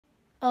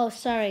Oh,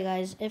 sorry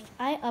guys. If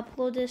I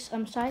upload this,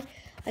 I'm sorry.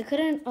 I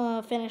couldn't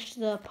finish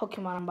the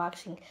Pokemon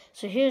unboxing.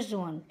 So here's the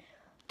one.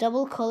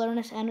 Double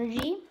Colorless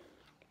Energy,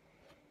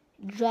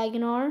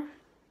 Dragonor,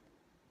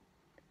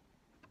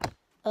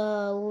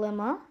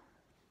 Lima,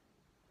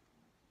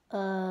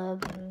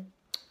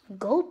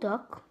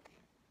 Golduck,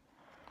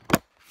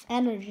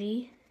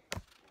 Energy,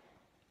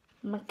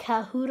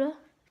 Macahuda,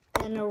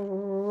 and a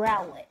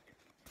Rowlet.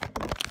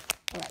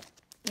 Alright,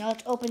 now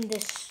let's open the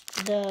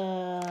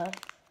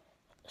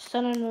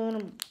Sun and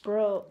Moon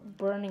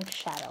Burning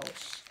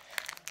Shadows.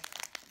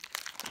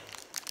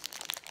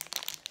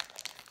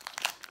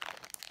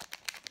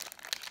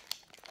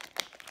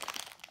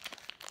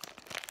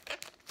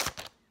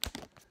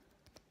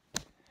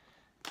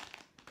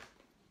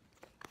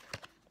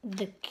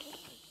 The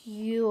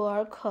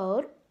QR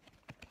code,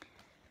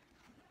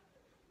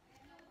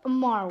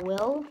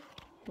 Marwill,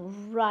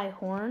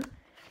 Rhyhorn,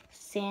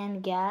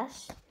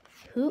 Sandgas,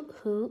 Hoot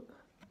Hoot,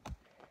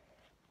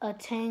 a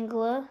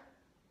Tangela,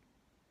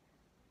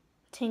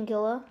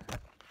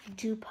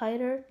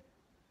 Jupiter,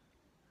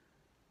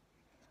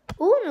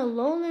 ooh, and a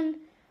Alolan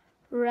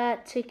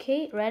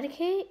Raticate,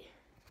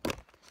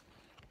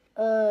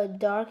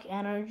 Dark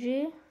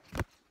Energy,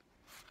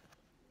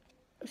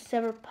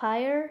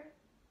 Severper,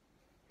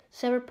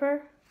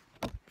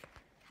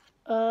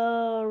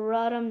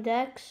 Rotom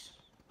Dex,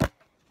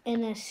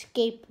 and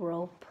Escape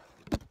Rope.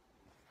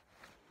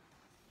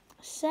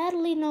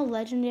 Sadly, no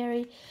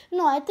legendary.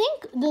 No, I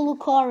think the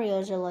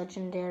Lucarios are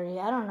legendary.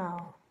 I don't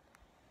know.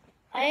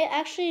 I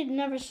actually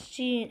never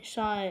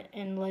saw it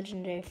in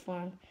legendary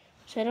form,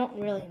 so I don't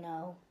really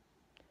know.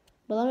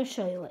 But let me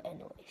show you it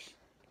anyways.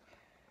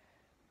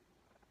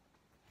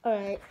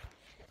 Alright.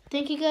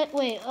 Thank you guys.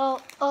 Wait,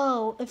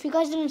 oh, if you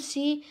guys didn't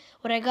see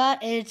what I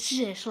got, it's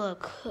this.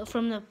 Look,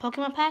 from the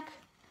Pokemon pack.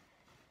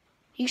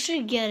 You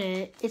should get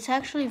it. It's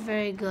actually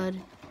very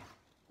good.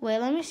 Wait,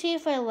 let me see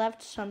if I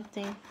left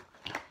something.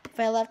 If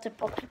I left a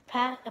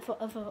Pokemon, if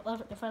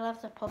I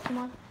left a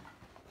Pokemon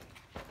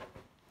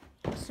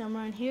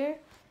somewhere in here.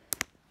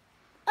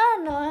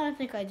 Oh no, I don't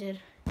think I did.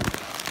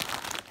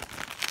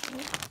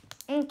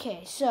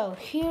 Okay, so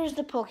here's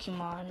the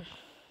Pokemon.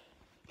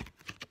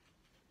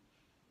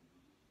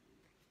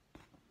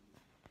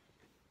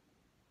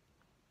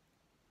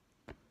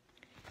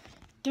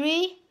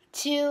 Three,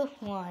 two,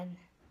 one.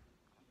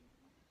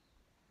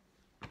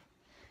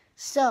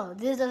 So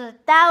this does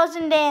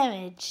 1,000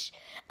 damage.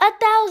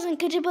 1,000,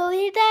 could you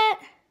believe that?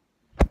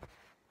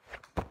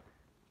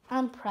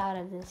 I'm proud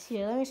of this.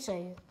 Here, let me show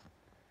you.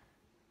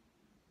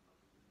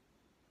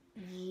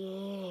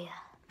 Yeah.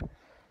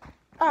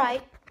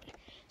 Alright.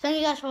 Thank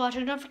you guys for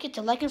watching. Don't forget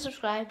to like and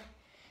subscribe.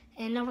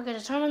 And don't forget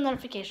to turn on the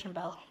notification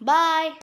bell. Bye.